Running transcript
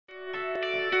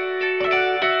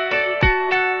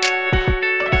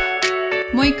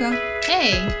Moikka!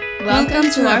 Hey!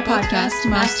 Welcome to our podcast,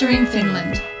 Mastering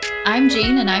Finland. I'm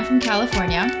Jean and I'm from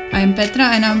California. I'm Petra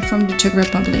and I'm from the Czech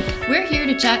Republic. We're here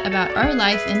to chat about our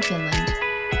life in Finland.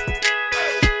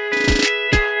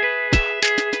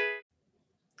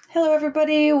 Hello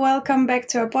everybody, welcome back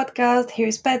to our podcast.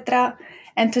 Here's Petra,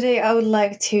 and today I would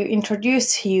like to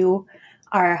introduce you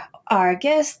our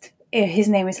guest. His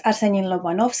name is Arseniy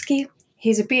Lobanovsky.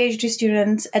 He's a PhD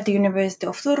student at the University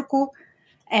of Turku,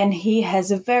 and he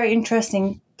has a very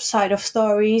interesting side of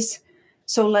stories.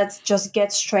 So let's just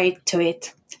get straight to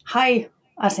it. Hi,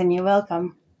 Arseniy,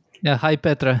 welcome. Yeah, hi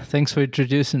Petra. Thanks for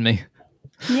introducing me.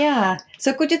 Yeah.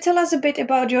 So could you tell us a bit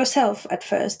about yourself at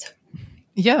first?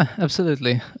 Yeah,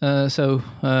 absolutely. As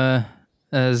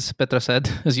Petra said,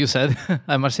 as you said,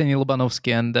 I'm Arseniy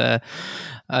Lobanovsky, and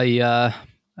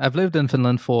I've lived in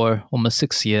Finland for almost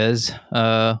 6 years.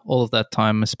 All of that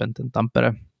time is spent in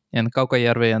Tampere, in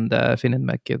Kaukajärvi and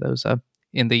Fininmäki. Those are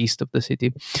in the east of the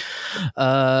city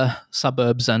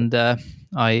suburbs. And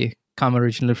I come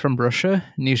originally from Russia,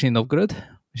 Nizhny Novgorod,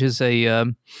 which is a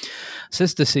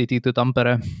sister city to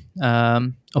Tampere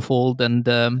of old, and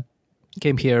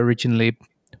came here originally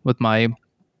with my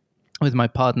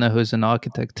partner, who's an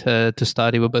architect, to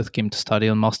study. We both came to study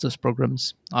on master's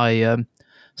programs. I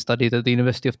studied at the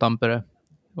University of Tampere,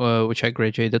 which I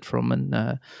graduated from in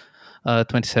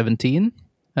 2017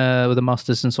 with a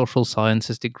master's in social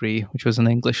sciences degree, which was an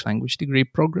English language degree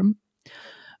program.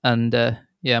 And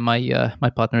my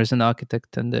partner is an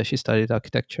architect, and she studied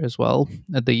architecture as well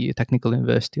at the Technical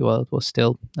University while it was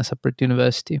still a separate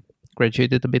university.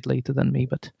 Graduated a bit later than me,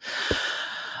 but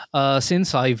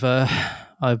since I've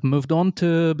moved on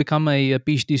to become a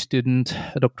PhD student,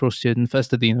 a doctoral student,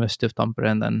 first at the University of Tampere,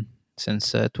 and then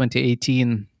since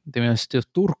 2018, the University of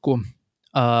Turku,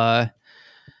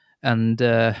 and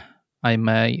I'm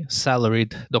a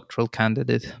salaried doctoral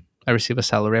candidate. I receive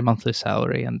a monthly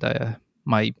salary, and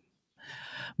my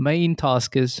main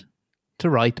task is to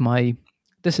write my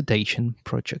dissertation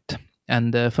project.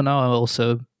 And for now,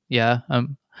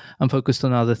 I'm focused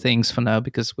on other things for now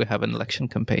because we have an election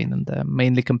campaign and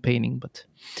mainly campaigning. But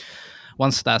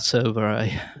once that's over,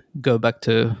 I go back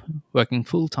to working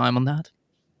full time on that.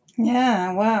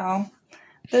 Yeah, wow.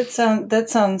 That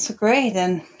sounds great,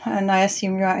 and I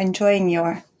assume you are enjoying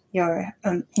your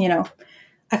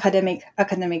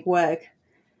academic work.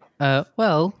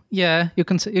 Well, yeah, you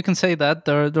can say that.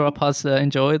 There are parts that I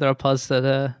enjoy. There are parts that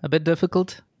are a bit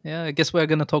difficult. Yeah, I guess we're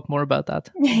going to talk more about that.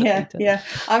 Yeah.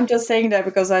 I'm just saying that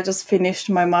because I just finished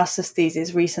my master's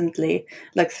thesis recently,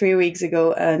 like 3 weeks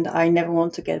ago, and I never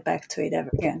want to get back to it ever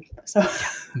again. So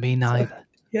me neither.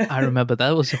 Yeah. I remember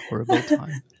that was a horrible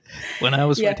time when I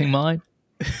was writing mine.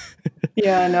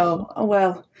 Yeah, I know.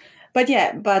 Well, but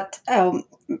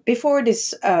before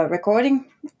this recording,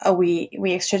 we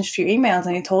exchanged a few emails,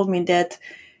 and you told me that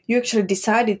you actually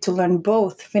decided to learn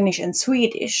both Finnish and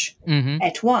Swedish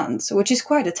at once, which is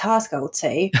quite a task, I would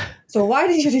say. So why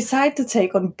did you decide to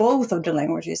take on both of the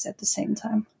languages at the same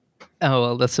time? Oh,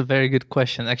 well, that's a very good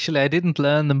question. Actually, I didn't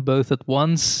learn them both at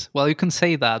once. Well, you can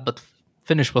say that, but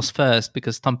Finnish was first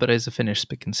because Tampere is a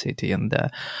Finnish-speaking city, and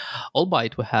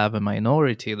albeit we have a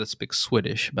minority that speaks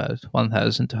Swedish, about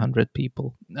 1,200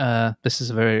 people. This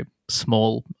is a very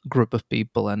small group of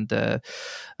people, and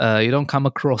you don't come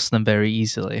across them very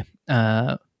easily.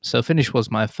 So Finnish was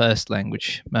my first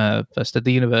language. First at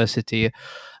the university,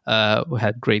 we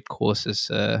had great courses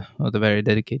with a very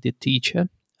dedicated teacher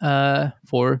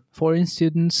for foreign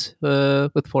students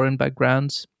with foreign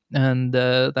backgrounds. And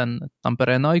then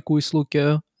Tampereen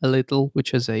Aikuislukio a little,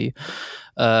 which is a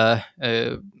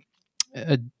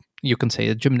you can say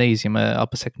a gymnasium,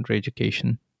 upper secondary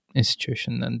education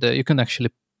institution, and you can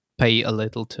actually pay a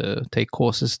little to take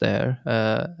courses there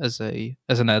as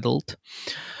an adult,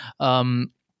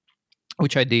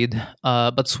 which I did.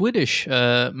 But Swedish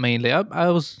mainly,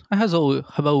 I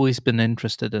have always been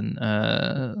interested in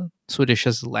Swedish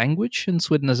as a language in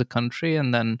Sweden as a country,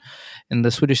 and then in the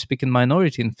Swedish-speaking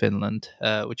minority in Finland,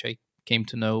 which I came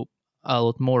to know a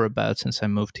lot more about since I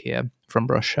moved here from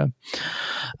Russia.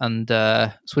 And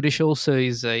Swedish also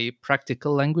is a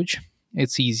practical language.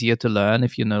 It's easier to learn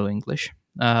if you know English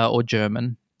or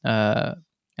German.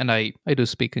 And I do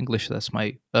speak English. That's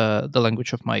my the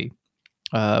language of my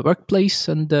workplace,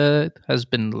 and it has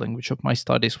been the language of my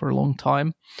studies for a long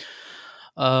time.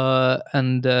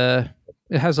 And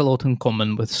it has a lot in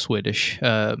common with Swedish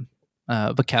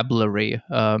vocabulary,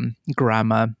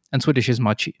 grammar, and Swedish is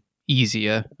much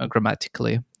easier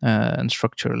grammatically and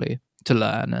structurally to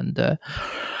learn. And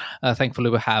thankfully,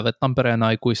 we have at Tampereen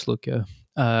Aikuislukio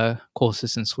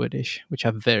courses in Swedish, which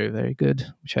are very, very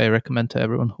good, which I recommend to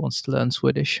everyone who wants to learn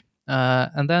Swedish.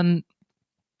 And then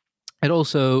it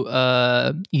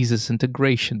also eases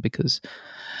integration because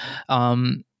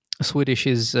Swedish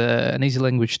is an easy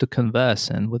language to converse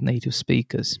in with native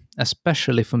speakers,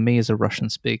 especially for me as a Russian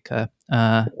speaker,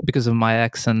 because of my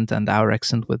accent and our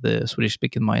accent with the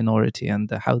Swedish-speaking minority and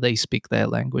how they speak their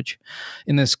language.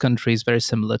 In this country is very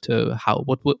similar to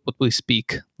what we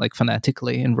speak like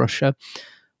phonetically in Russia,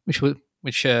 which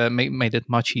made it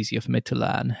much easier for me to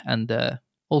learn. And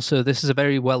also, this is a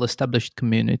very well-established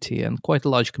community and quite a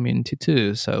large community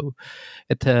too. So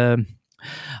it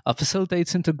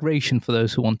facilitates integration for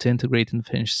those who want to integrate in the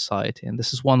Finnish society. And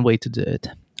this is one way to do it,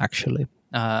 actually,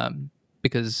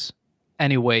 because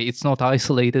anyway, it's not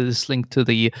isolated. It's linked to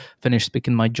the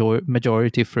Finnish-speaking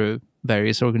majority through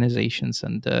various organizations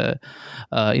and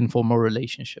informal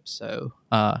relationships. So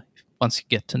once you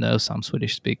get to know some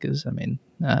Swedish speakers, I mean,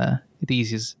 it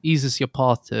eases your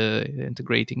path to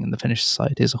integrating in the Finnish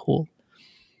society as a whole.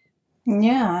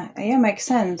 Yeah, makes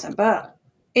sense. But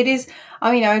it is,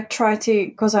 I mean, I try to,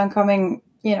 because I'm coming,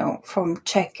 from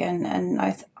Czech, and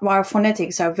our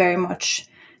phonetics are very much,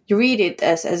 you read it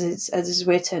as it's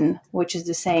written, which is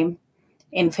the same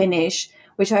in Finnish,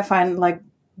 which I find like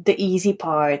the easy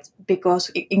part, because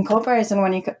in comparison,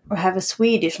 when you have a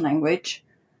Swedish language,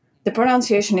 the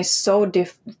pronunciation is so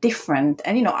different.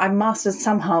 And, I mastered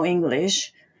somehow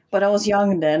English, but I was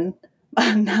young then.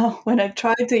 And now when I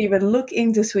try to even look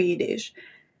into Swedish,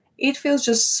 it feels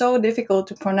just so difficult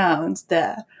to pronounce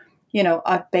that,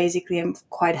 I basically am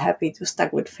quite happy to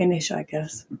stick with Finnish, I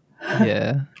guess.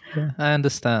 Yeah, I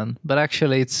understand. But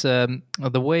actually, it's the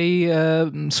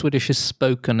way Swedish is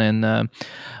spoken in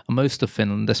most of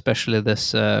Finland, especially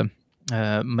this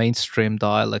mainstream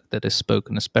dialect that is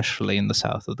spoken, especially in the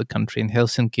south of the country, in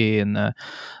Helsinki and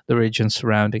the regions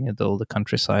surrounding it, all the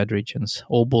countryside regions,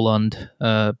 Åboland,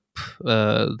 the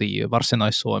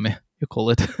Varsinais-Suomi, you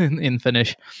call it in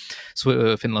Finnish,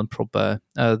 Finland proper.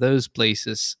 Those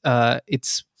places,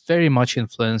 it's very much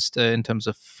influenced in terms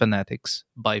of phonetics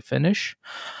by Finnish,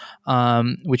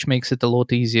 which makes it a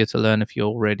lot easier to learn if you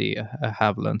already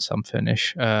have learned some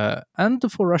Finnish,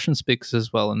 and for Russian speakers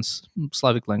as well and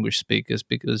Slavic language speakers,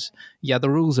 because the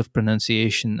rules of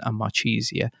pronunciation are much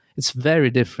easier. It's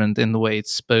very different in the way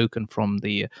it's spoken from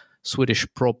the Swedish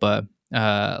proper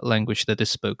language that is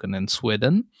spoken in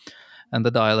Sweden and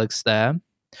the dialects there.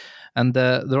 And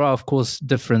there are, of course,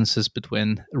 differences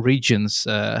between regions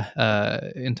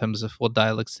in terms of what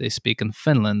dialects they speak in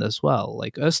Finland as well.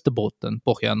 Like Österbotten,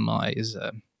 Pohjanmaa is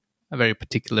a very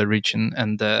particular region,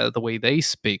 and the way they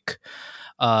speak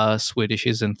Swedish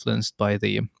is influenced by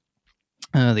they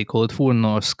call it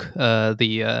Fornnorsk,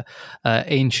 the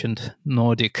ancient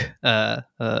Nordic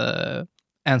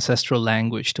ancestral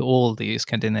language to all the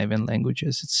Scandinavian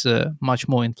languages. It's much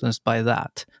more influenced by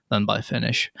that than by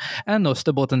Finnish. And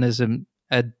Österbotten is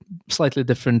a slightly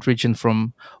different region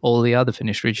from all the other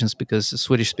Finnish regions because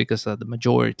Swedish speakers are the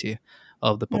majority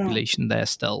of the population there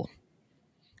still.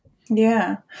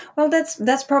 Yeah, well,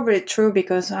 that's probably true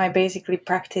because I basically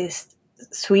practiced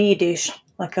Swedish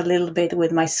like a little bit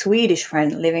with my Swedish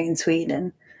friend living in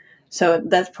Sweden. So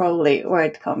that's probably where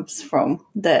it comes from,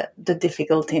 the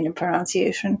difficulty in the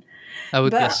pronunciation. I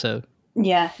would guess so.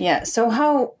 Yeah. So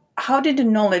how did the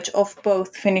knowledge of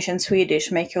both Finnish and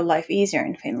Swedish make your life easier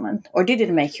in Finland? Or did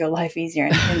it make your life easier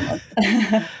in Finland?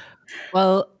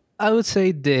 Well, I would say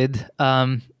it did.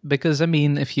 Because, I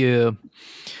mean,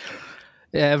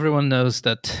 everyone knows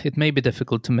that it may be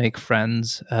difficult to make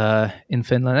friends in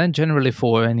Finland, and generally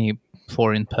for any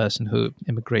foreign person who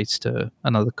immigrates to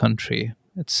another country.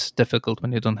 It's difficult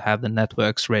when you don't have the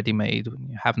networks ready-made, when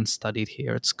you haven't studied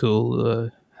here at school,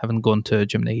 haven't gone to a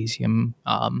gymnasium,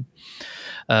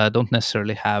 don't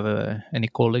necessarily have any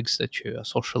colleagues that you are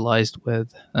socialized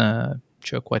with,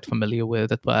 which you're quite familiar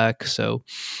with at work. So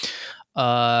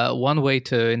one way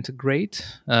to integrate,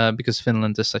 because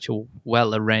Finland is such a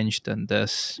well-arranged and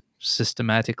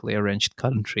systematically arranged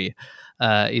country,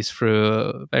 is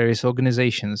through various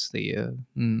organizations, the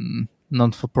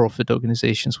non-for-profit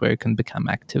organizations where you can become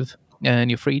active in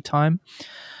your free time.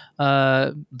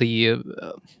 The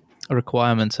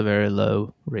requirements are very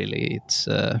low, really. It's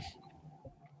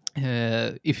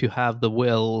if you have the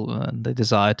will and the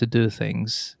desire to do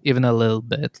things, even a little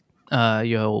bit,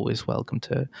 you're always welcome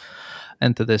to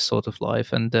enter this sort of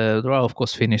life. And there are, of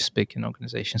course, Finnish-speaking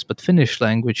organizations, but Finnish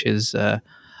language is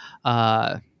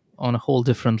on a whole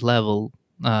different level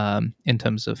in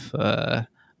terms of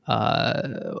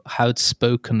how it's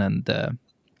spoken, and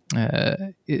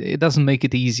it doesn't make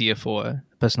it easier for a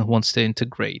person who wants to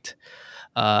integrate.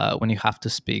 when you have to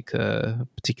speak a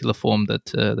particular form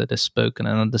that is spoken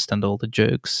and understand all the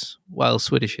jokes, while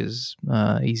Swedish is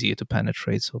easier to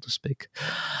penetrate, so to speak.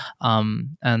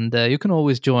 And you can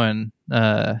always join.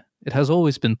 It has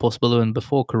always been possible, even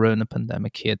before Corona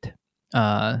pandemic hit,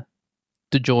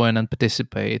 to join and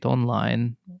participate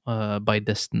online by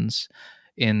distance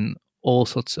in all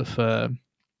sorts of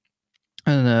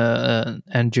NGO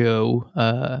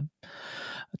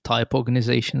type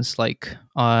organizations. Like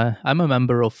I'm a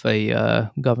member of a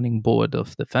governing board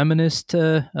of the feminist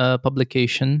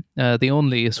publication, the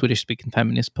only Swedish-speaking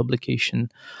feminist publication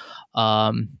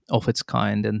of its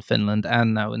kind in Finland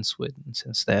and now in Sweden,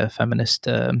 since their feminist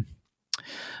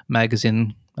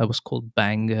magazine that was called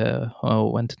Bang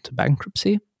went into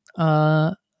bankruptcy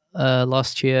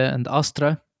last year, and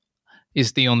Astra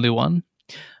is the only one,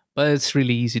 but it's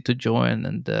really easy to join,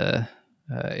 and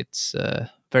it's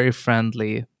very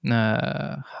friendly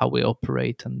how we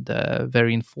operate, and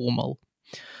very informal.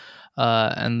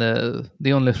 And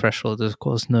the only threshold is, of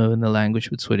course, knowing the language,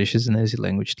 but Swedish is an easy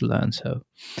language to learn, so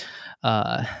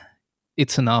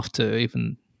it's enough to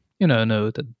even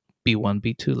know the B1,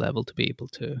 B2 level to be able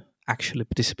to actually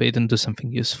participate and do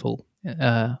something useful.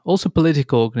 Also,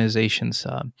 political organizations.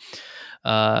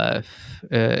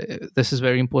 This is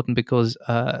very important because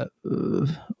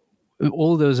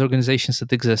all those organizations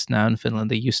that exist now in Finland,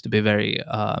 they used to be very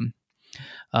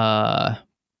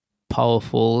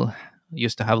powerful,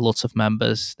 used to have lots of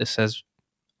members. This has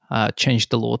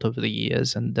changed a lot over the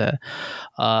years, and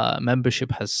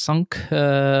membership has sunk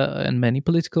in many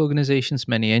political organizations,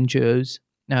 many NGOs,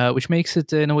 which makes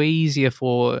it in a way easier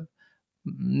for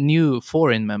new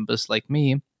foreign members like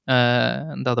me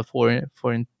and other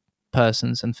foreign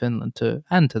persons in Finland to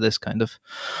enter this kind of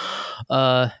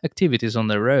activities on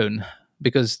their own,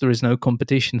 because there is no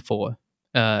competition for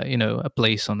a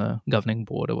place on a governing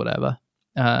board or whatever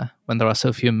when there are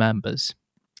so few members,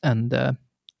 and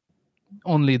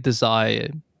only desire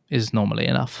is normally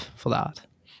enough for that.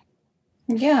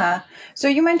 Yeah. So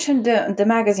you mentioned the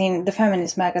magazine, the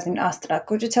feminist magazine Astra.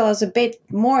 Could you tell us a bit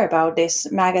more about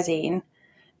this magazine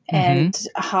and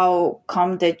how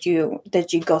come that you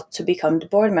got to become the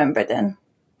board member then?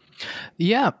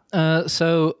 Yeah.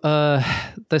 So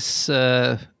this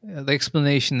the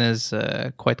explanation is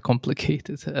quite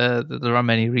complicated. There are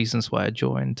many reasons why I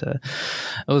joined. It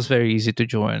was very easy to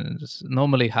join.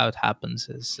 Normally, how it happens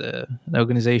is an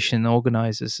organization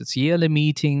organizes its yearly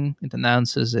meeting. It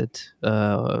announces it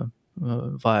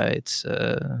via its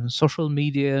social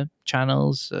media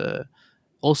channels.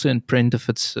 Also in print, if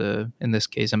it's in this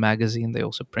case a magazine, they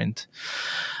also print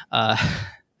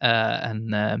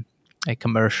and a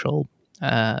commercial,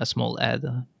 a small ad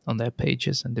on their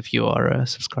pages, and if you are a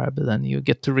subscriber, then you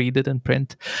get to read it in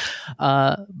print.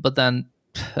 But then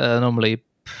normally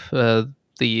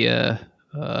the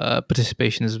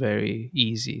participation is very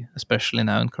easy, especially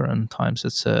now in current times.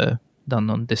 It's done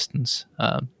on distance,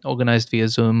 organized via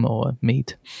Zoom or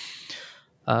Meet.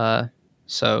 And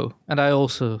I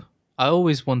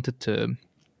always wanted to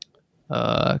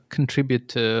contribute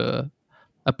to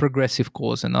a progressive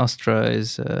cause, and Astra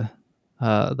is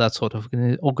that sort of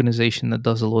organization that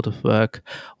does a lot of work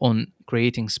on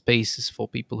creating spaces for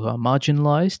people who are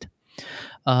marginalized,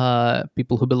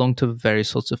 people who belong to various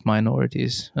sorts of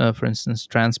minorities, for instance,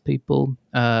 trans people,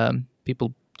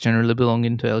 people generally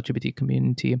belonging to LGBT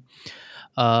community,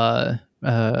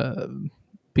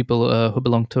 people who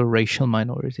belong to racial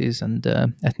minorities and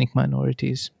ethnic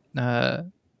minorities.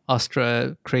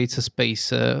 Astra creates a space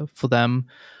for them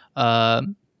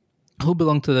who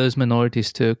belong to those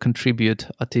minorities to contribute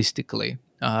artistically.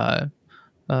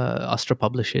 Astra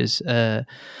publishes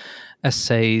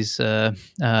essays,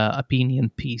 opinion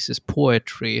pieces,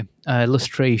 poetry,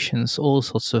 illustrations, all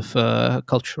sorts of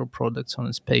cultural products on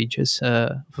its pages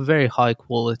of very high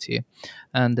quality,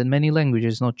 and in many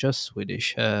languages, not just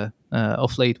Swedish.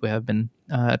 Of late, we have been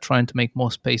trying to make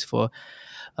more space for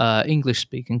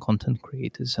English-speaking content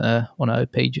creators on our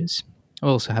pages. We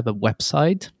also have a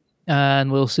website,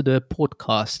 and we also do a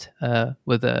podcast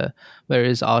with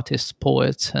various artists,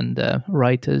 poets, and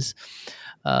writers.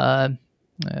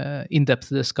 In-depth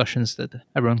discussions that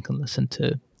everyone can listen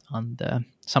to, and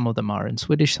some of them are in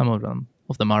Swedish, some of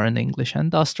them are in English.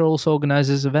 And Astra also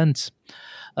organizes events,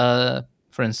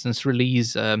 for instance,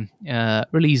 release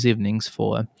evenings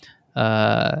for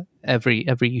every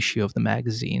issue of the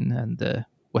magazine, and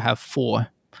we have 4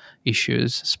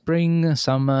 issues: spring,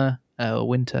 summer,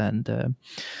 winter, and an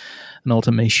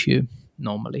autumn issue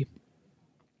normally,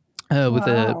 with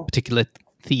a particular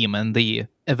theme. And the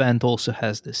event also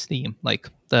has this theme. Like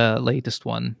the latest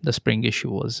one, the spring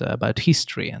issue, was about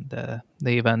history, and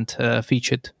the event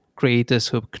featured creators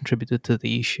who have contributed to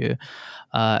the issue,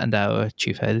 and our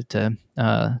chief editor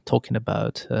talking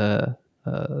about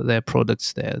their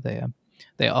products,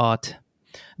 their art,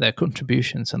 their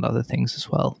contributions, and other things as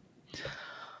well.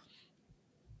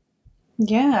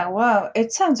 Yeah, wow,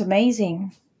 it sounds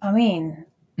amazing. I mean,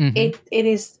 it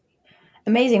is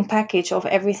amazing package of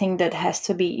everything that has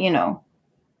to be,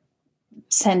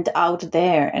 sent out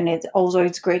there, and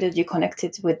it's great that you connect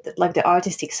it with like the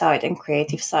artistic side and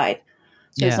creative side.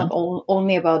 So it's not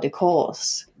only about the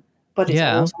cause, but it's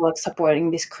also like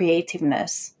supporting this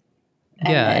creativeness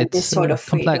and it's this sort of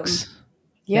freedom. complex.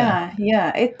 Yeah.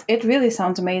 It really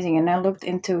sounds amazing, and I looked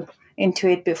into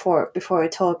it before I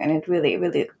talk, and it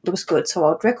really looks good. So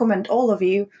I would recommend all of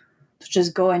you to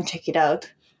just go and check it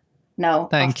out now.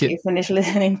 Thank you. You finish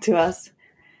listening to us.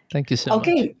 Thank you so much.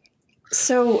 Okay,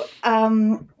 so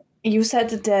you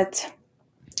said that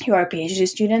you are a PhD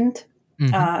student,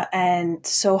 and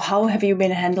so how have you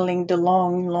been handling the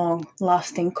long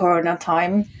lasting Corona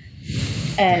time?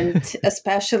 And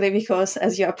especially because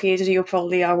as you're a PhD, you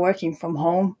probably are working from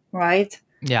home, right?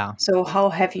 Yeah. So how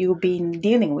have you been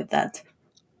dealing with that?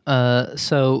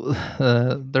 So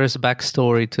there's a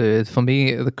backstory to it. For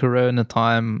me, the Corona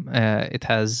time, it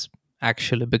has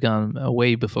actually begun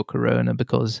way before Corona,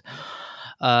 because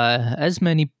as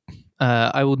many,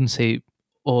 I wouldn't say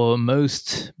or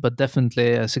most, but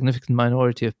definitely a significant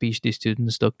minority of PhD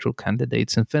students, doctoral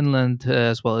candidates in Finland,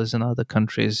 as well as in other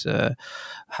countries,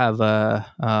 have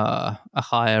a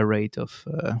higher rate of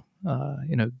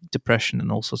depression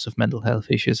and all sorts of mental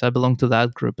health issues. I belong to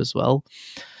that group as well.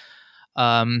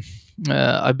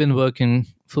 I've been working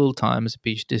full time as a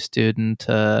PhD student,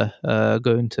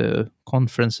 going to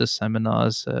conferences,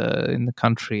 seminars in the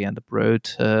country and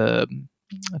abroad,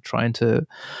 trying to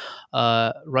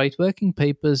write working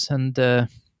papers and get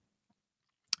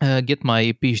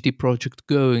my PhD project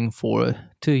going for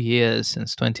 2 years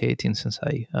since 2018, since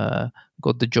I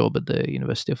got the job at the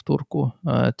University of Turku,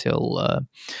 till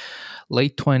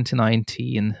late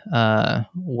 2019,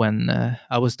 when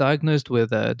I was diagnosed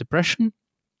with depression.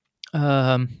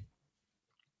 And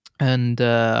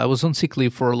I was on sick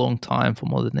leave for a long time, for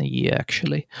more than a year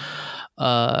actually,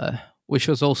 which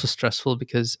was also stressful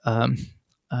because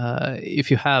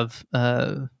if you have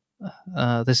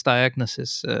this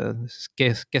diagnosis,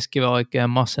 keskivaikea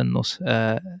masennus,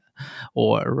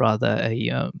 or rather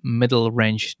a middle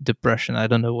range depression. I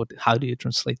don't know how do you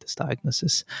translate this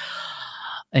diagnosis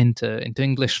into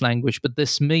English language, but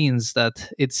this means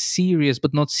that it's serious,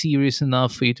 but not serious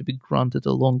enough for you to be granted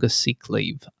a longer sick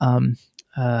leave,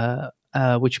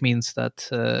 which means that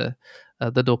the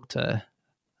doctor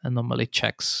normally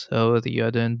checks whether you are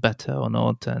doing better or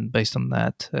not, and based on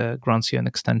that grants you an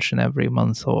extension every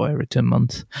month or every 2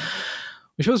 months,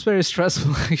 which was very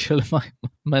stressful. Actually, my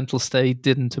mental state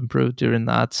didn't improve during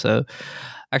that. So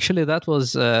actually that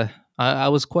was I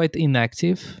was quite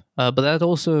inactive, but that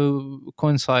also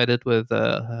coincided with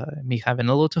me having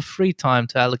a lot of free time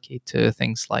to allocate to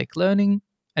things like learning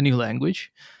a new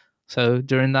language. So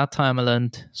during that time I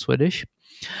learned Swedish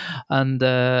and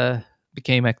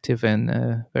became active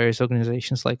in various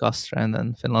organizations like Astra and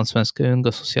then Finlandssvenska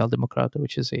Unga Socialdemokrater,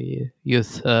 which is a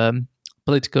youth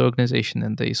political organization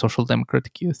in the Social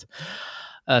Democratic Youth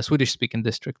Swedish-speaking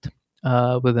district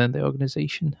within the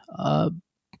organization.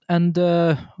 And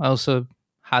I also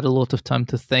had a lot of time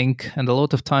to think and a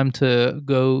lot of time to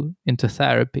go into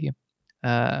therapy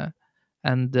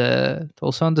and to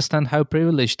also understand how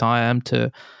privileged I am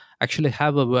to actually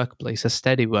have a workplace, a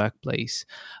steady workplace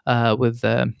with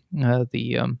the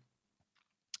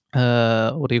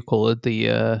what do you call it?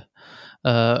 The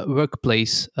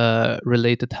workplace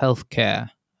related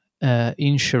healthcare,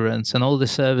 insurance, and all the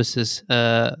services,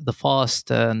 the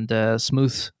fast and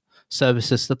smooth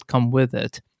services that come with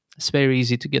it. It's very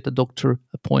easy to get a doctor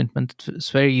appointment.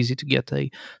 It's very easy to get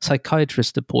a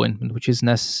psychiatrist appointment, which is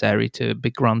necessary to be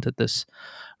granted this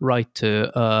right to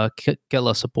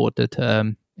Kela-supported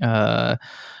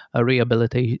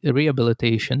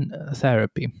rehabilitation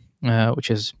therapy,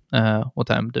 which is what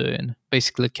I'm doing.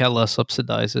 Basically, Kela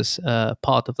subsidizes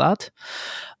part of that.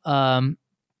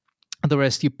 The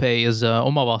rest you pay as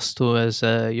omavastu, as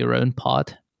your own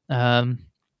part.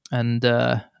 And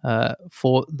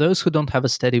for those who don't have a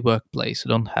steady workplace, who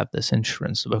don't have this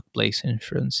insurance, workplace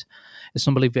insurance, it's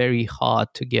normally very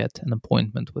hard to get an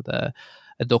appointment with a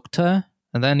doctor.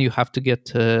 And then you have to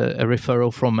get a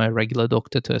referral from a regular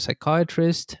doctor to a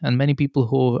psychiatrist. And many people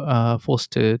who are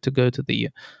forced to go to the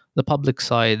public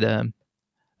side, there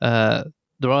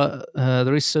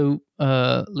is so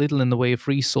little in the way of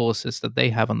resources that they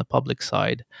have on the public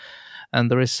side and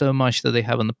there is so much that they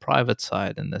have on the private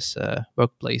side in this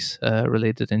workplace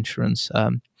related insurance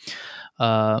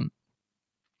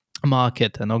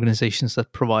market, and organizations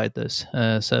that provide those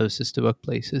services to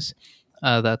workplaces,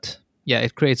 that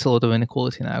it creates a lot of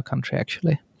inequality in our country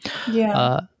actually.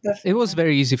 It was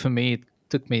very easy for me. It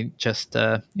took me just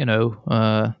the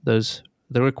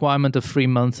requirement of 3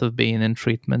 months of being in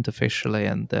treatment officially,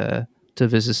 and 2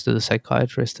 visits to the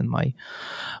psychiatrist in my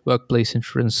workplace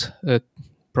insurance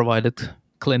provided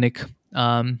clinic,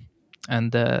 and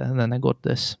then I got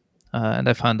this, and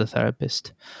I found a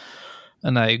therapist,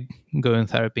 and I go in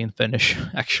therapy in Finnish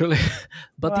actually.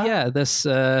 But Wow. this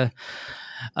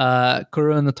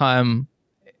Corona time,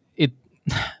 it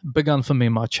began for me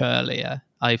much earlier.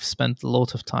 I've spent a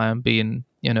lot of time being,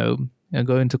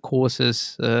 going to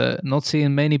courses, not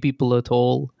seeing many people at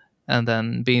all, and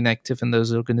then being active in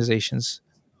those organizations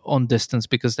on distance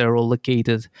because they're all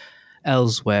located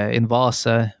elsewhere in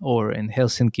Vaasa or in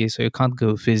Helsinki, so you can't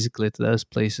go physically to those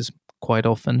places quite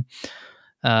often.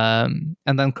 And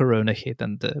then Corona hit,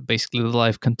 and basically the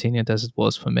life continued as it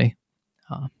was for me.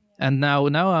 And now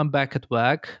I'm back at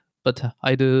work, but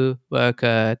I do work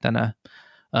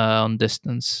on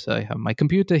distance. I have my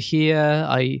computer here.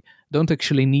 I don't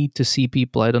actually need to see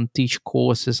people. I don't teach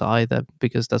courses either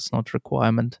because that's not a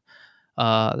requirement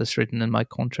that's written in my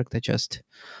contract.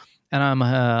 And I'm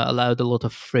allowed a lot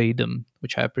of freedom,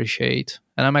 which I appreciate.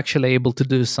 And I'm actually able to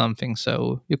do something.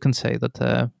 So you can say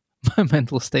that my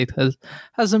mental state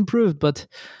has improved, but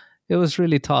it was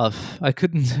really tough. I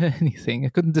couldn't do anything. I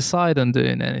couldn't decide on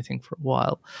doing anything for a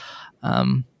while.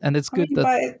 And it's good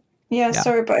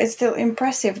Sorry, but it's still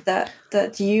impressive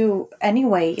that you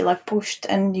anyway like pushed,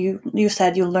 and you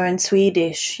said you learned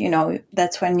Swedish.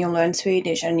 That's when you learned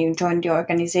Swedish, and you joined the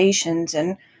organizations,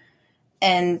 and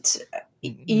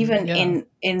even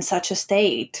in such a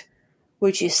state,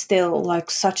 which is still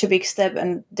like such a big step.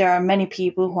 And there are many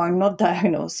people who are not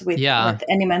diagnosed with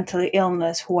any mental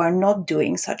illness who are not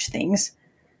doing such things.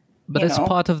 But it's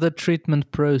part of the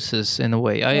treatment process in a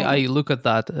way. I look at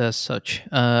that as such,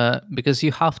 because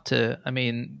you have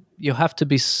to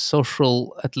be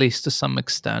social, at least to some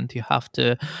extent. You have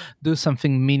to do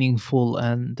something meaningful,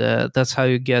 and that's how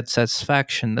you get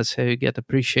satisfaction. That's how you get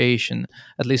appreciation,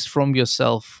 at least from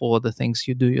yourself, for the things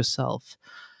you do yourself.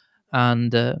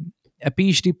 And a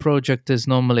PhD project is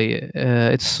normally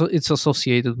it's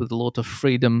associated with a lot of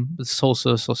freedom, but it's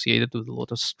also associated with a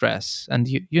lot of stress. And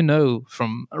you know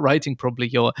from writing probably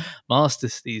your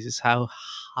master's thesis how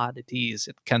hard it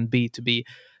can be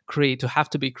to have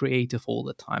to be creative all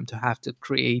the time, to have to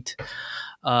create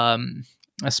a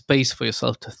space for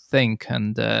yourself to think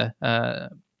and to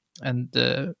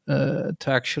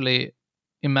actually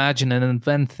imagine and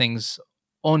invent things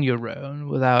on your own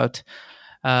without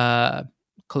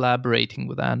collaborating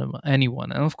with anyone.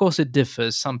 And of course it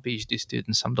differs. Some PhD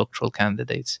students, some doctoral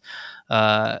candidates,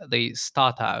 they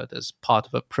start out as part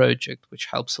of a project, which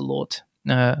helps a lot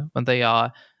when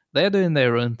they're doing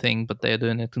their own thing, but they're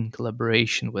doing it in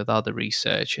collaboration with other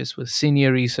researchers, with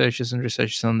senior researchers and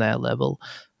researchers on their level.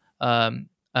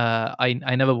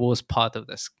 I never was part of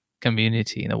this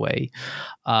community in a way,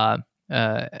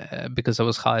 because I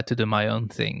was hired to do my own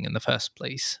thing in the first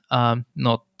place,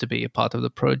 not to be a part of the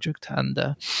project. And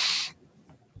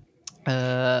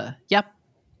I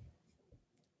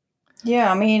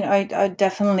mean, I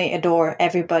definitely adore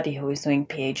everybody who is doing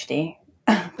PhD.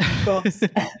 Because,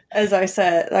 as I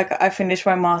said, like I finished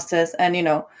my master's, and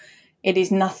it is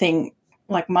nothing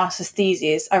like master's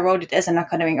thesis. I wrote it as an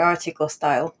academic article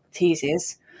style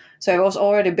thesis, so it was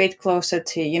already a bit closer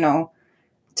to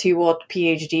to what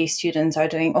PhD students are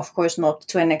doing. Of course, not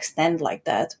to an extent like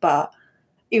that, but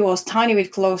it was tiny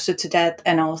bit closer to that.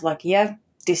 And I was like, yeah,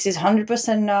 this is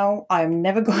 100% now. I'm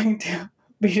never going to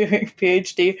be doing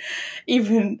PhD,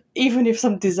 even if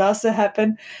some disaster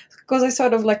happened, because I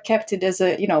sort of like kept it as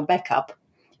a backup.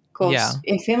 Because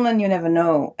in Finland you never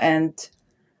know, and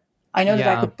I know that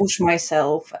I could push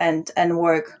myself and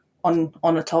work on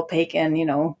a topic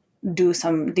and do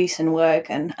some decent work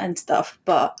and stuff,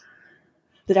 but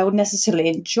that I would necessarily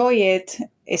enjoy it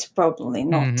is probably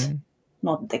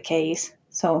not the case.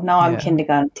 So now I'm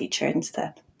kindergarten teacher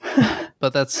instead.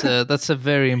 But that's a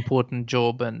very important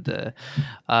job, and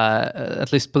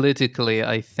at least politically,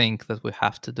 I think that we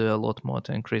have to do a lot more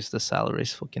to increase the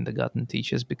salaries for kindergarten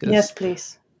teachers, because yes,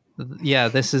 please. Yeah,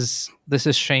 this is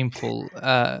shameful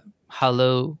how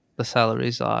low the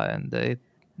salaries are, and it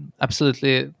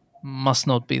absolutely must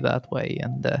not be that way.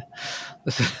 And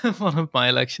this is one of my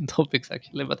election topics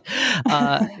actually. But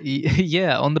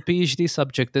on the PhD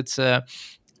subject, it's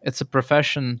it's a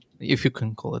profession, if you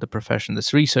can call it a profession.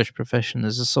 This research profession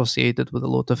is associated with a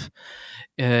lot of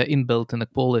inbuilt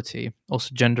inequality, also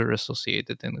gender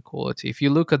associated inequality. If you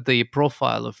look at the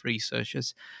profile of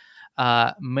researchers,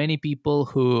 many people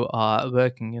who are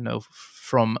working,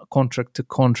 from contract to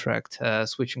contract,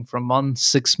 switching from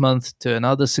 6 month to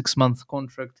another 6 month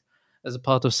contract as a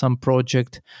part of some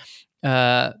project,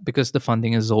 because the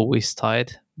funding is always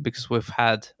tight, because we've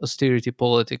had austerity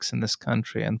politics in this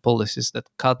country and policies that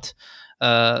cut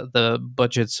the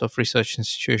budgets of research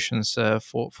institutions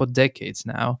for decades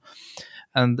now.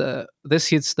 And this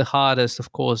hits the hardest,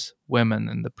 of course, women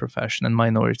in the profession and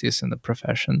minorities in the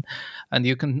profession. And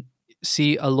you can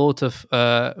see a lot of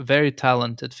very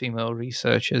talented female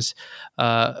researchers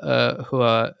who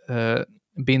are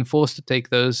being forced to take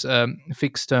those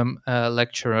fixed-term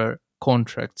lecturer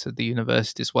contracts at the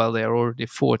universities while they are already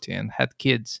 40 and had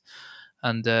kids.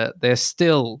 And they're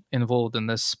still involved in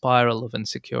this spiral of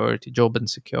insecurity, job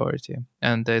insecurity.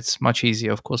 And it's much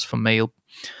easier, of course, for male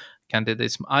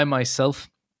candidates. I myself,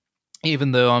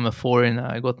 even though I'm a foreigner,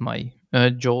 I got my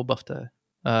job after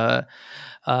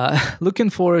looking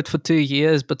for it for 2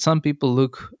 years, but some people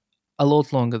look a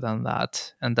lot longer than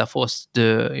that, and they're forced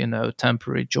to do,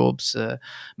 temporary jobs,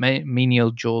 menial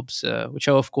jobs, which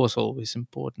are of course always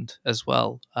important as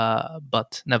well.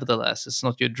 But nevertheless, it's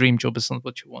not your dream job. It's not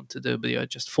what you want to do, but you're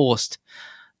just forced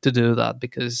to do that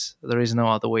because there is no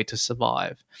other way to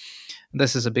survive.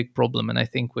 This is a big problem, and I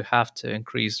think we have to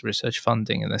increase research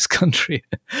funding in this country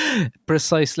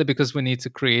precisely because we need to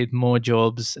create more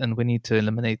jobs and we need to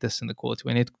eliminate this inequality.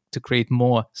 We need to create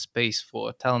more space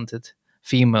for talented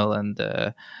female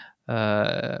and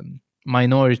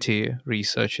minority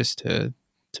researchers to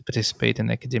participate in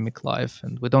academic life,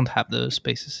 and we don't have those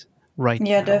spaces right now.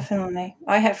 Yeah, definitely.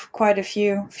 I have quite a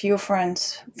few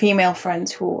friends, female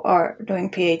friends, who are doing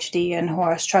PhD and who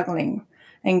are struggling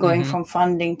and going from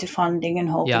funding to funding and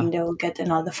hoping they will get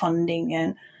another funding.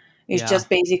 And it's just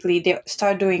basically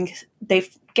they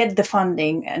get the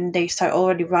funding and they start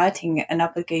already writing an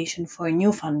application for a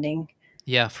new funding.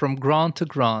 Yeah, from grant to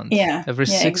grant. Yeah, every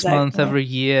 6 months, every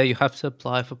year, you have to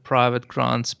apply for private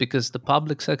grants because the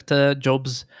public sector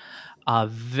jobs are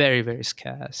very, very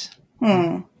scarce.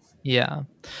 Yeah,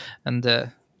 and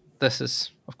this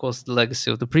is, of course, the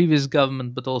legacy of the previous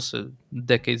government, but also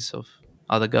decades of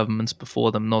other governments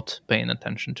before them not paying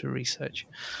attention to research.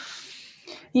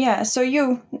 Yeah, so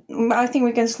I think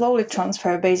we can slowly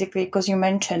transfer basically because you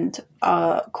mentioned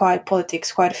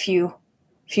politics quite a few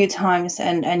times,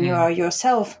 and you are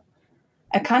yourself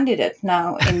a candidate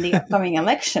now in the upcoming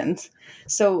elections.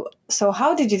 So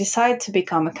how did you decide to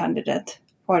become a candidate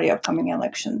for the upcoming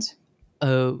elections?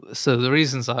 So the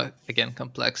reasons are, again,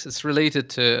 complex. It's related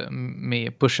to me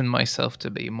pushing myself to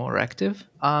be more active.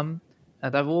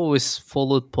 And I've always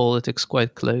followed politics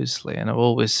quite closely, and I've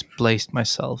always placed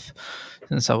myself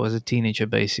since I was a teenager,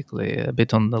 basically, a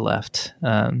bit on the left.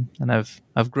 And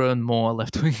I've grown more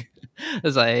left-wing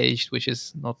as I aged, which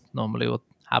is not normally what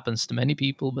happens to many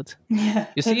people, but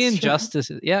you see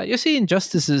injustices. Yeah, you see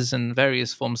injustices in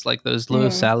various forms, like those low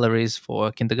salaries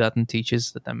for kindergarten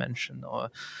teachers that I mentioned, or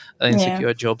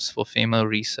insecure jobs for female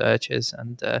researchers,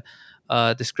 and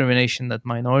discrimination that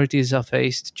minorities are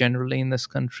faced generally in this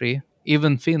country.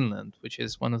 Even Finland, which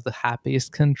is one of the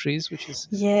happiest countries, which is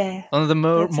one of the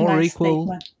more equal.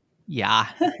 Statement. Yeah,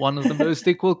 one of the most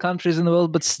equal countries in the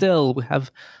world, but still we have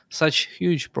such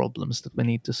huge problems that we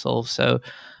need to solve. So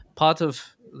part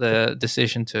of the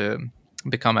decision to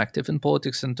become active in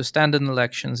politics and to stand in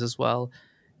elections as well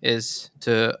is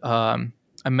to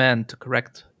amend, to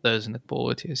correct those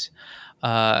inequalities,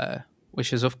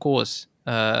 which is, of course,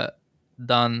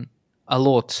 done a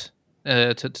lot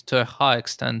to a high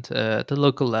extent at the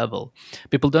local level.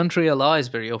 People don't realize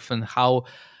very often how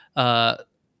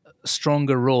strong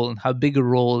a role and how big a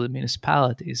role the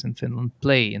municipalities in Finland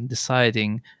play in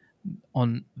deciding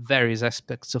on various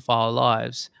aspects of our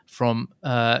lives, from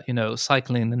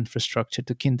cycling infrastructure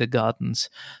to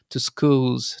kindergartens to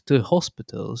schools to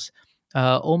hospitals.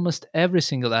 Almost every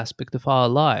single aspect of our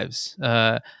lives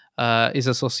is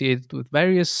associated with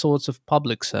various sorts of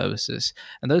public services,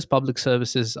 and those public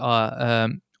services are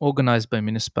organized by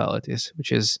municipalities,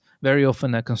 which is very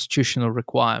often a constitutional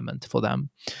requirement for them.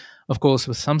 Of course,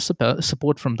 with some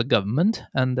support from the government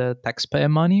and taxpayer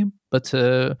money, but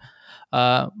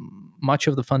much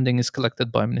of the funding is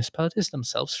collected by municipalities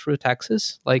themselves through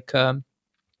taxes, like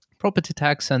property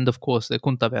tax and, of course, the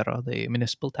kuntavero, the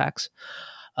municipal tax,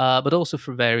 but also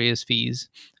for various fees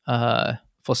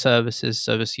for services,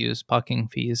 service use, parking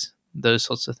fees, those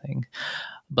sorts of things.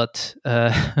 But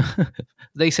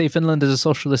they say Finland is a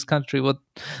socialist country.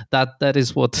 That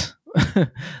is what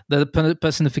the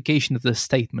personification of the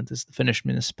statement is the Finnish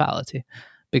municipality,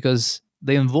 because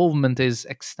the involvement is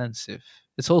extensive.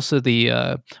 It's also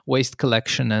the waste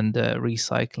collection and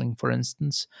recycling, for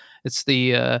instance. It's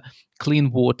the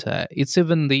clean water. It's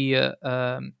even the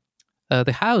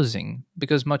housing,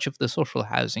 because much of the social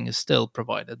housing is still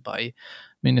provided by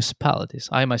municipalities.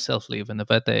 I myself live in a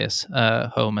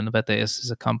VTS home, and VTS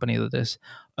is a company that is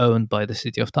owned by the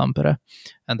city of Tampere,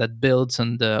 and that builds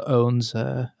and owns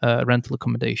rental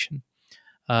accommodation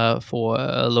for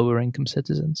lower income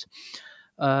citizens.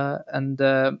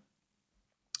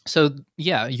 So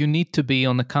yeah, you need to be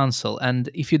on the council, and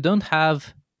if you don't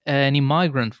have any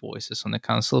migrant voices on the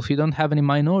council, if you don't have any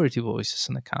minority voices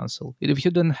on the council, if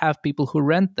you don't have people who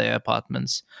rent their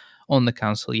apartments on the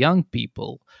council, young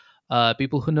people,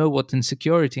 people who know what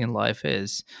insecurity in life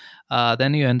is,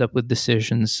 then you end up with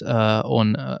decisions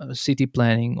on city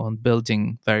planning, on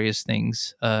building various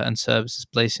things and services,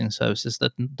 placing services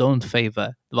that don't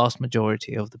favor the vast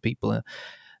majority of the people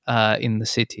in the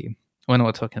city. When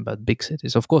we're talking about big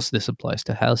cities, of course, this applies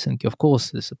to Helsinki. Of course,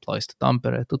 this applies to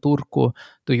Tampere, to Turku,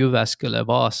 to Jyväskylä,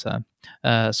 Vaasa,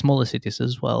 smaller cities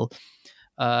as well.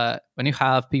 When you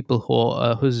have people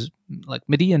whose like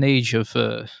median age of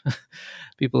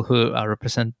people who are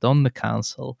represented on the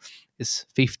council is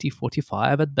 50,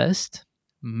 45 at best.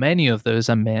 Many of those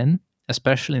are men,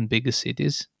 especially in bigger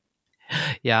cities.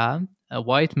 Yeah,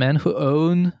 white men who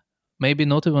own maybe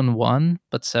not even one,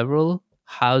 but several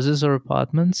houses or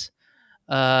apartments.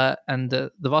 And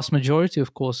the vast majority,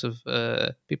 of course, of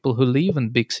people who live in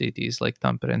big cities like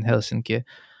Tampere and Helsinki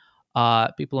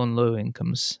are people on low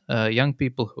incomes, young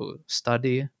people who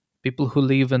study, people who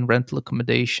live in rental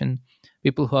accommodation,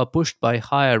 people who are pushed by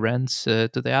higher rents to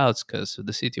the outskirts of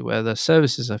the city where the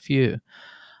services are few.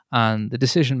 And the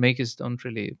decision makers don't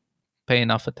really pay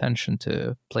enough attention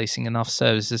to placing enough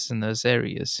services in those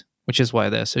areas, which is why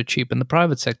they're so cheap. And the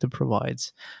private sector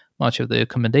provides much of the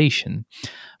accommodation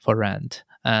for rent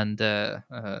and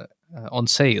on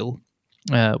sale,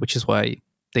 which is why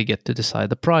they get to decide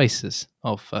the prices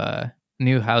of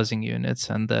new housing units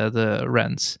and the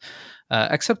rents.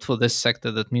 Except for this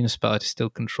sector that municipality still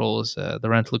controls, the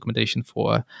rental accommodation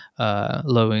for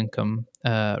low-income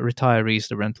retirees,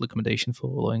 the rental accommodation for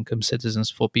low-income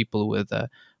citizens, for people with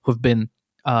who've been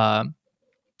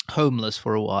homeless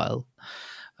for a while.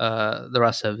 There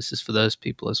are services for those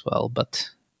people as well,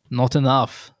 but not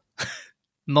enough.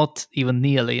 Not even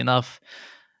nearly enough.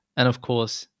 And of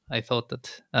course, I thought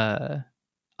that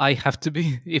I have to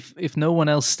be, if no one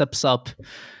else steps up,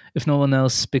 if no one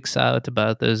else speaks out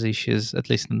about those issues, at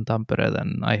least in Tampere,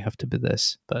 then I have to be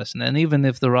this person. And even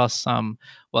if there are some,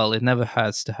 well, it never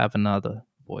hurts to have another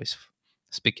voice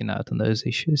speaking out on those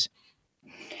issues.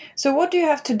 So what do you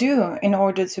have to do in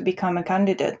order to become a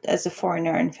candidate as a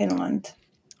foreigner in Finland?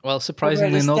 Well,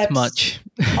 surprisingly, not much.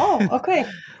 Oh, okay.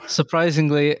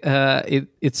 Surprisingly,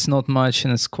 it's not much,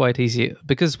 and it's quite easy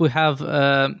because we have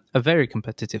a very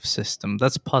competitive system.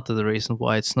 That's part of the reason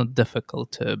why it's not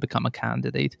difficult to become a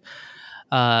candidate.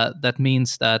 That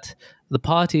means that the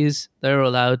parties, they're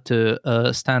allowed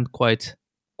to stand quite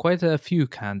a few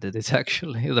candidates,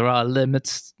 actually. There are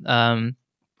limits.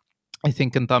 I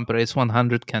think in Tampere it's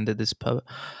 100 candidates per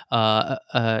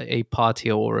a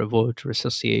party or a voter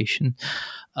association.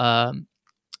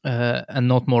 And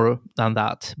not more than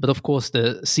that. But of course,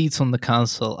 the seats on the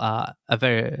council are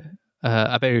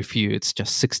very few. It's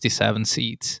just 67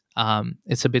 seats.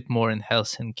 It's a bit more in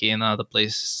Helsinki and other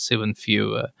places, even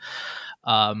fewer.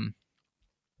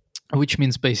 Which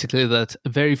means basically that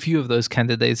very few of those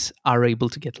candidates are able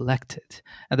to get elected.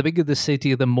 And the bigger the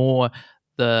city, the more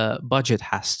the budget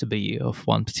has to be of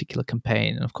one particular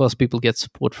campaign. And of course, people get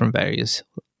support from various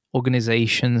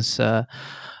organizations,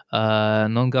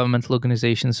 non-governmental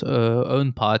organizations,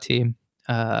 own party,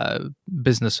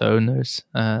 business owners.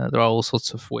 There are all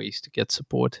sorts of ways to get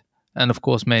support. And of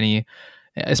course, many,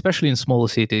 especially in smaller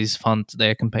cities, fund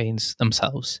their campaigns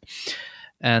themselves.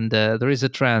 And there is a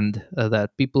trend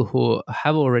that people who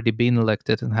have already been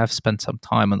elected and have spent some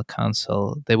time on the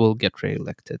council, they will get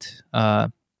re-elected.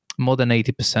 More than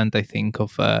 80%, I think,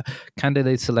 of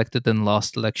candidates elected in the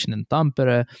last election in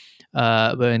Tampere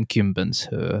were incumbents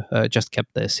who just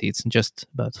kept their seats, and just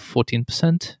about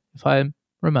 14%, if I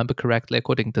remember correctly,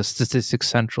 according to Statistics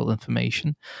Central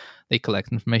information. They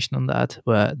collect information on that,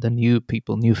 were the new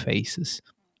people, new faces.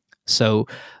 So,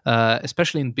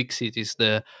 especially in big cities,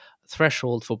 the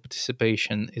threshold for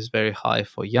participation is very high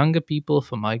for younger people,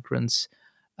 for migrants,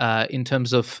 in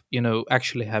terms of,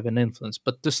 actually having influence.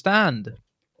 But to stand,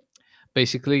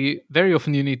 basically, very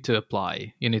often you need to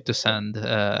apply. You need to send,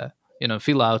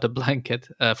 fill out a blanket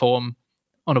form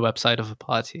on a website of a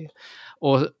party,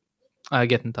 or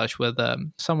get in touch with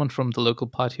someone from the local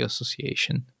party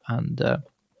association, and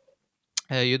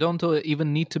you don't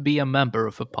even need to be a member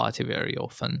of a party very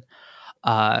often,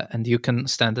 and you can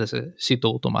stand as a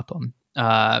sitoutumaton,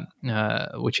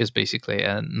 which is basically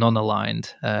a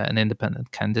non-aligned, an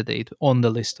independent candidate on the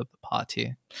list of the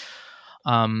party.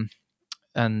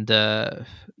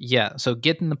 So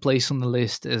getting a place on the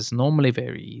list is normally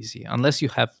very easy, unless you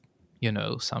have,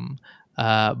 some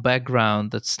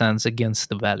background that stands against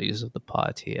the values of the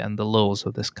party and the laws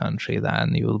of this country.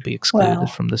 Then you will be excluded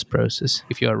from this process.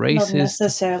 If you are racist, not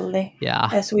necessarily. Yeah,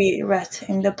 as we read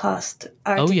in the past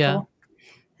article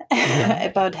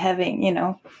about having,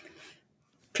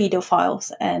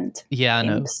 pedophiles and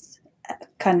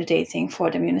candidating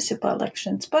for the municipal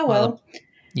elections. But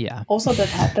also that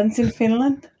happens in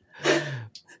Finland.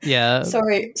 Yeah.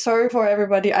 Sorry for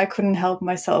everybody. I couldn't help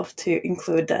myself to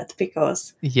include that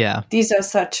because these are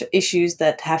such issues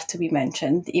that have to be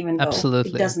mentioned, even though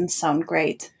it doesn't sound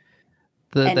great.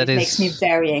 And it makes me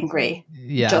very angry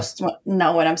just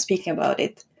now when I'm speaking about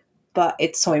it. But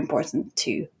it's so important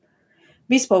to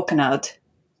be spoken out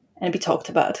and be talked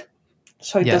about,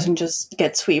 so it doesn't just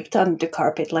get swept under the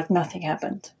carpet like nothing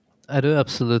happened. I do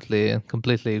absolutely and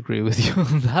completely agree with you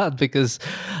on that, because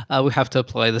we have to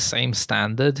apply the same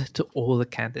standard to all the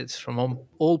candidates from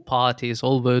all parties,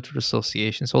 all voter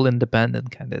associations, all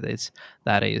independent candidates.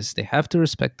 That is, they have to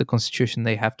respect the constitution,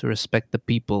 they have to respect the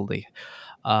people they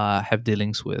have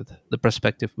dealings with, the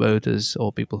prospective voters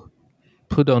or people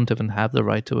who don't even have the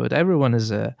right to vote. Everyone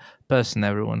is a person,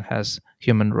 everyone has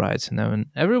human rights, and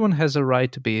everyone has a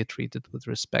right to be treated with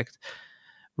respect,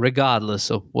 regardless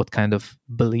of what kind of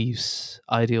beliefs,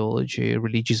 ideology,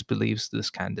 religious beliefs this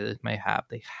candidate may have.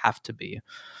 They have to be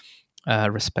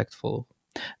respectful.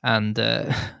 And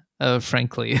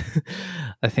frankly,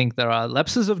 I think there are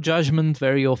lapses of judgment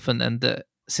very often. And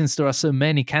since there are so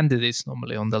many candidates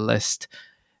normally on the list,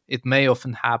 it may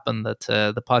often happen that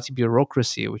the party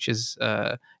bureaucracy, which is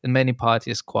in many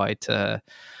parties quite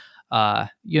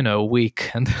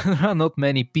weak, and there are not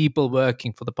many people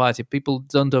working for the party. People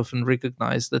don't often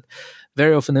recognize that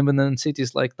very often, even in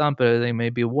cities like Tampere, there may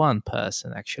be one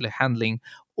person actually handling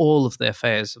all of the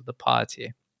affairs of the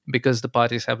party, because the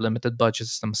parties have limited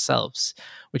budgets themselves,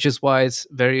 which is why it's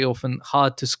very often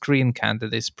hard to screen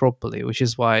candidates properly, which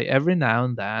is why every now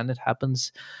and then it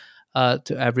happens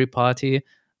to every party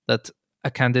that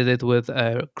a candidate with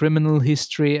a criminal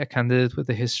history, a candidate with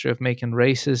a history of making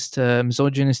racist,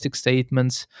 misogynistic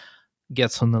statements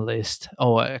gets on the list,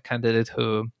 or a candidate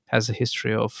who has a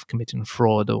history of committing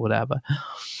fraud or whatever.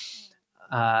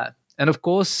 And of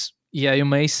course, you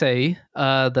may say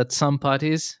that some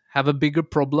parties have a bigger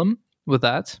problem with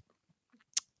that.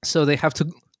 So they have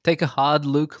to take a hard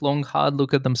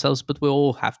look at themselves, but we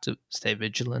all have to stay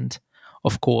vigilant,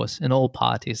 of course, in all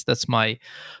parties. That's my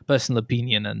personal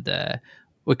opinion, and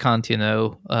we can't,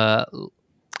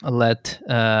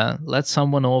 let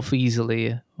someone off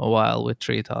easily while we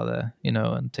treat other,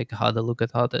 and take a harder look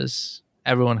at others.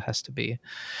 Everyone has to be,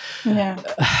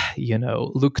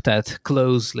 looked at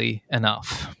closely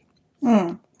enough.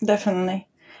 Definitely.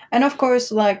 And of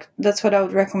course, that's what I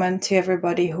would recommend to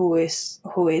everybody who is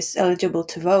eligible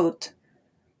to vote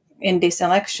in these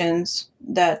elections,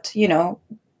 that,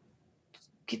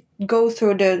 go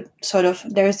through the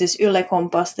there's this Yle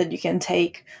Compass that you can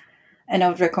take, and I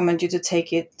would recommend you to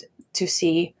take it to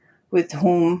see with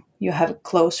whom you have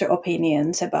closer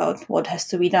opinions about what has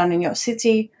to be done in your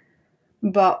city,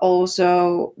 but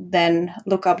also then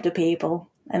look up the people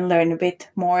and learn a bit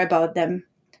more about them,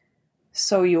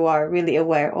 so you are really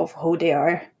aware of who they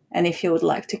are and if you would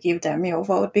like to give them your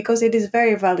vote, because it is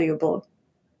very valuable.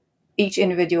 Each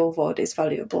individual vote is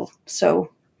valuable.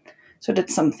 So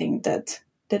that's something that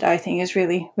I think is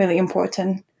really, really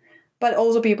important. But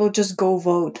also, people, just go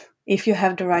vote. If you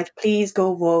have the right, please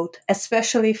go vote.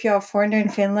 Especially if you're a foreigner in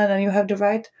Finland and you have the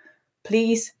right,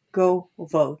 please go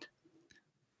vote.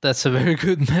 That's a very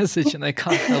good message, and I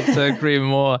can't help to agree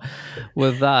more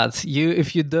with that.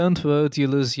 If you don't vote, you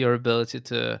lose your ability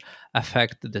to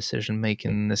affect the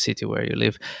decision-making in the city where you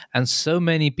live. And so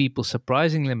many people,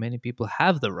 surprisingly many people,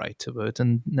 have the right to vote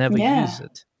and never use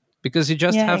it. Because you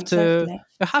just have to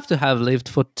have lived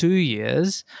for 2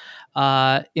 years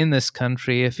in this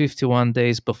country, 51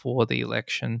 days before the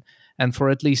election, and for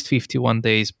at least 51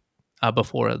 days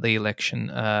before the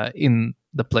election in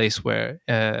the place where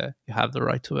you have the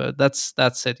right to vote.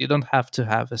 That's it. You don't have to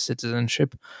have a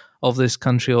citizenship of this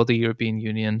country or the European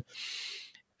Union.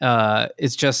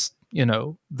 It's just,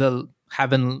 the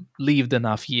having lived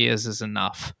enough years is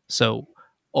enough. So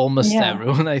almost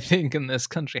everyone, I think, in this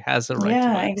country has a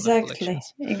right to vote.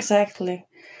 Exactly.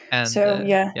 And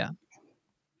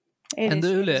And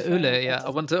the It is very Ule, yeah,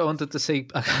 important. I wanted to say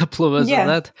a couple of words on Yeah.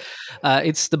 that.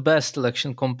 It's the best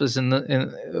election compass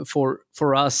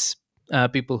for us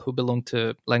people who belong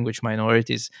to language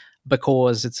minorities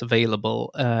because it's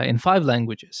available in 5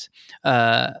 languages.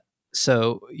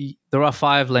 So there are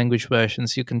 5 language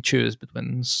versions you can choose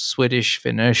between: Swedish,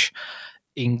 Finnish,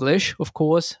 English, of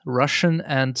course, Russian,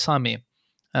 and Sami.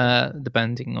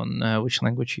 Depending on which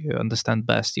language you understand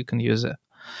best, you can use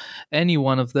any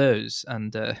one of those,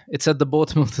 and it's at the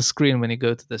bottom of the screen when you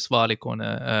go to the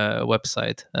Valikone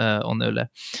website on Yle.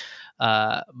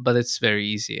 But it's very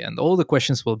easy, and all the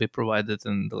questions will be provided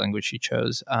in the language you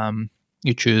chose.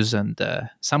 You choose, and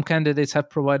some candidates have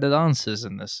provided answers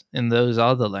in those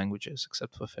other languages,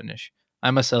 except for Finnish.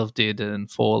 I myself did in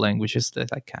 4 languages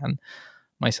that I can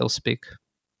myself speak.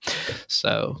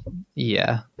 So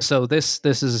yeah, so this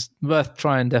is worth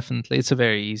trying. Definitely, it's a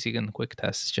very easy and quick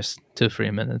test. It's just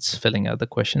 2-3 minutes filling out the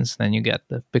questions, then you get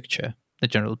the picture, the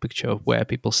general picture of where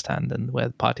people stand and where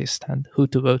the parties stand, who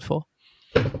to vote for.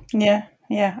 Yeah,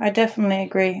 I definitely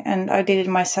agree, and I did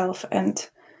it myself, and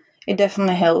it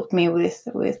definitely helped me with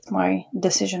my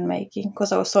decision making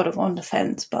because I was sort of on the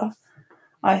fence, but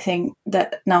I think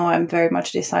that now I'm very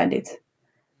much decided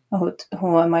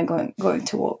who am I going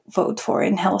to vote for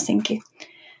in Helsinki.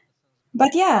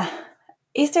 But yeah,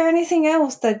 is there anything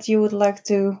else that you would like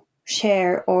to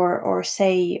share or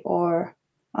say, or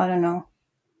I don't know?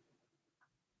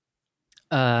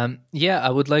 Yeah, I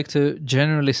would like to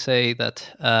generally say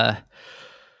that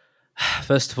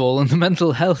first of all, on the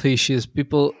mental health issues,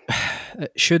 people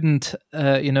shouldn't,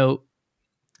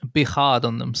 be hard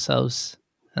on themselves,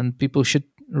 and people should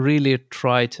really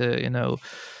try to,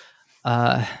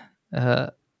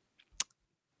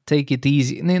 take it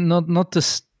easy. Not to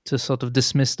sort of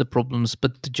dismiss the problems,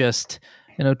 but to just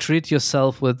treat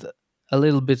yourself with a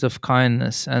little bit of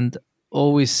kindness, and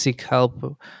always seek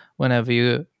help whenever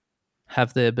you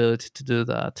have the ability to do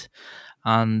that.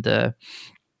 And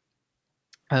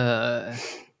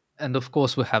of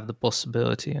course we have the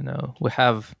possibility, we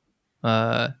have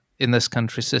in this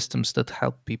country systems that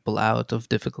help people out of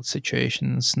difficult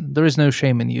situations. There is no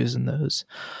shame in using those.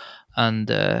 And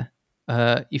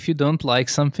if you don't like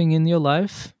something in your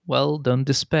life, well, don't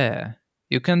despair.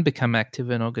 You can become active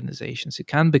in organizations. You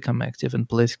can become active in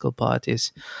political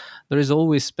parties. There is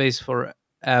always space for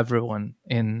everyone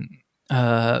in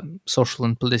social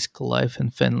and political life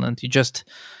in Finland. You just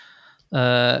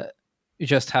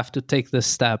have to take this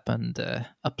step and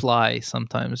apply.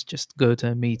 Sometimes just go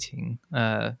to a meeting.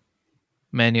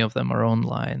 Many of them are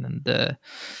online, and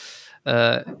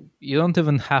you don't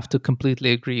even have to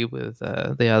completely agree with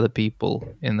the other people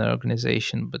in the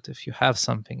organization, but if you have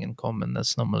something in common,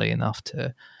 that's normally enough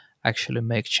to actually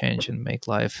make change and make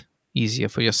life easier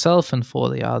for yourself and for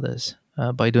the others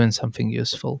by doing something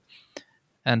useful.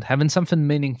 And having something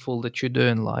meaningful that you do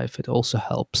in life, it also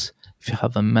helps. If you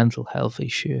have a mental health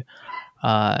issue,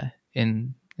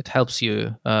 it helps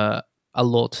you a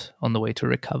lot on the way to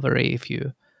recovery if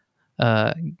you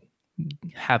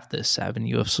have this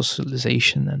avenue of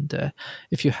socialization, and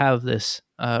if you have this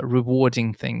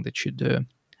rewarding thing that you do,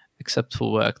 except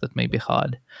for work that may be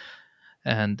hard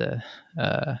and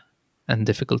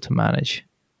difficult to manage.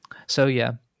 So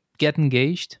yeah, get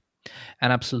engaged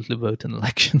and absolutely vote in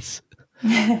elections.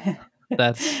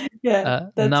 That's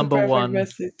that's number one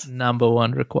message. Number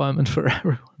one requirement for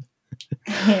everyone.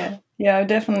 Yeah, I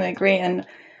definitely agree, and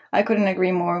I couldn't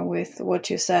agree more with what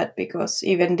you said, because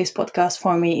even this podcast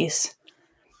for me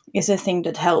is a thing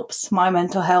that helps my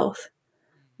mental health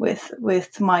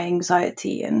with my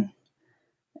anxiety, and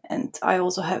I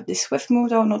also have this swift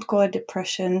mood. I'll not call it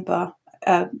depression, but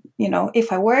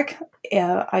if I work,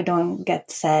 I don't get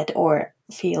sad or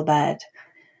feel bad.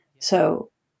 So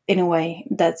in a way,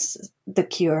 that's the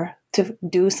cure, to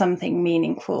do something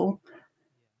meaningful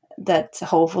that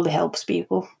hopefully helps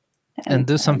people. And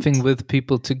do something with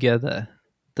people together.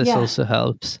 This also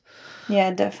helps.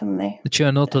 Yeah, definitely. That you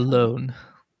are not alone.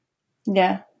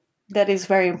 Yeah, that is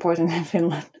very important in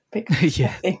Finland. Because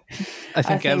yeah, I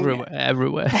think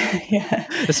everywhere. Yeah,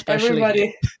 especially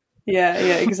everybody. Yeah,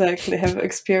 exactly. Have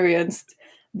experienced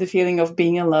the feeling of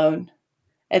being alone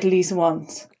at least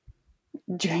once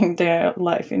during their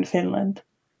life in Finland.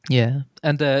 Yeah,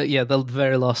 and the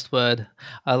very last word.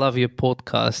 I love your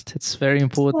podcast. It's very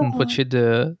important what you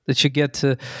do. That you get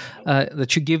to,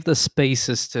 that you give the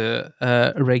spaces to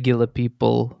regular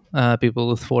people, people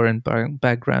with foreign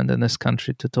background in this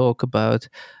country, to talk about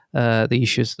the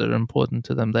issues that are important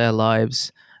to them, their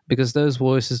lives, because those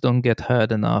voices don't get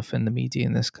heard enough in the media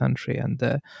in this country, and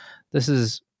this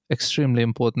is extremely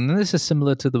important. And this is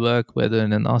similar to the work we're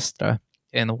doing in Astra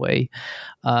in a way,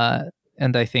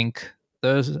 and I think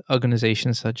those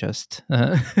organizations are just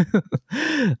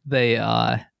they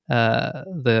are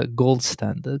the gold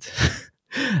standard.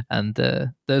 And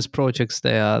those projects,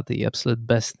 they are the absolute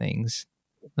best things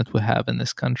that we have in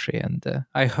this country. And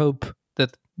I hope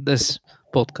that this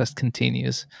podcast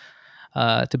continues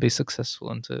to be successful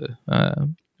and to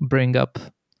bring up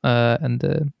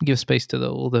and give space to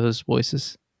all those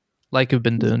voices like you've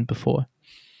been doing before.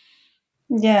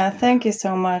 Yeah, thank you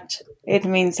so much. It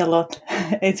means a lot.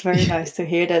 It's very nice to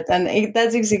hear that. And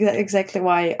that's exactly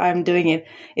why I'm doing it.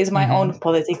 It's my own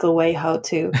political way how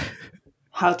to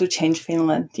change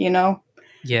Finland, you know?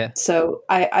 Yeah. So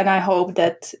I hope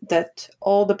that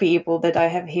all the people that I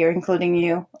have here, including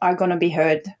you, are going to be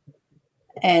heard,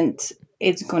 and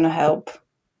it's going to help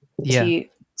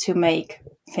to make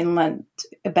Finland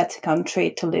a better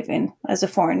country to live in as a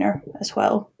foreigner as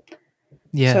well.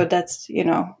 Yeah. So that's,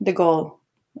 the goal.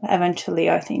 Eventually,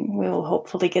 I think we will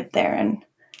hopefully get there, and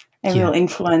we'll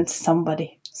influence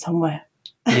somebody somewhere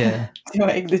to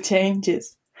make the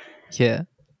changes. Yeah.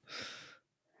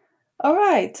 All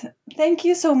right. Thank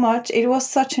you so much. It was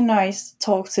such a nice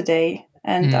talk today,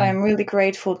 and I'm really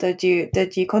grateful that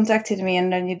you contacted me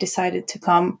and then you decided to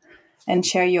come and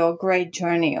share your great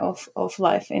journey of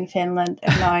life in Finland.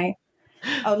 And I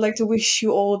would like to wish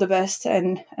you all the best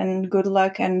and good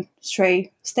luck, and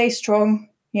stay strong,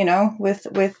 with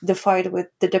the fight with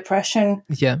the depression.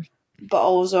 Yeah. But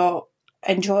also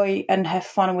enjoy and have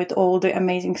fun with all the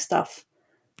amazing stuff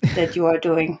that you are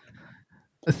doing.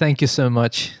 Thank you so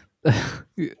much.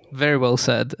 Very well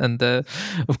said. And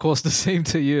of course, the same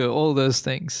to you, all those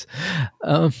things.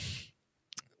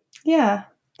 Yeah,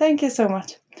 thank you so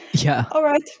much. Yeah. All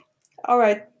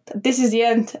right. This is the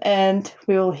end, and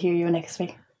we will hear you next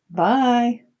week.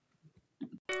 Bye.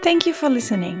 Thank you for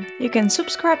listening. You can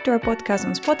subscribe to our podcast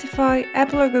on Spotify,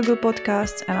 Apple or Google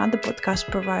Podcasts, and other podcast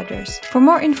providers. For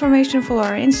more information, follow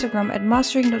our Instagram at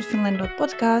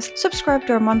mastering.finland.podcast, subscribe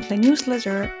to our monthly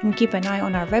newsletter, and keep an eye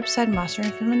on our website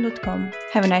masteringfinland.com.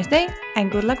 Have a nice day, and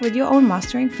good luck with your own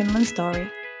Mastering Finland story.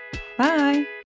 Bye!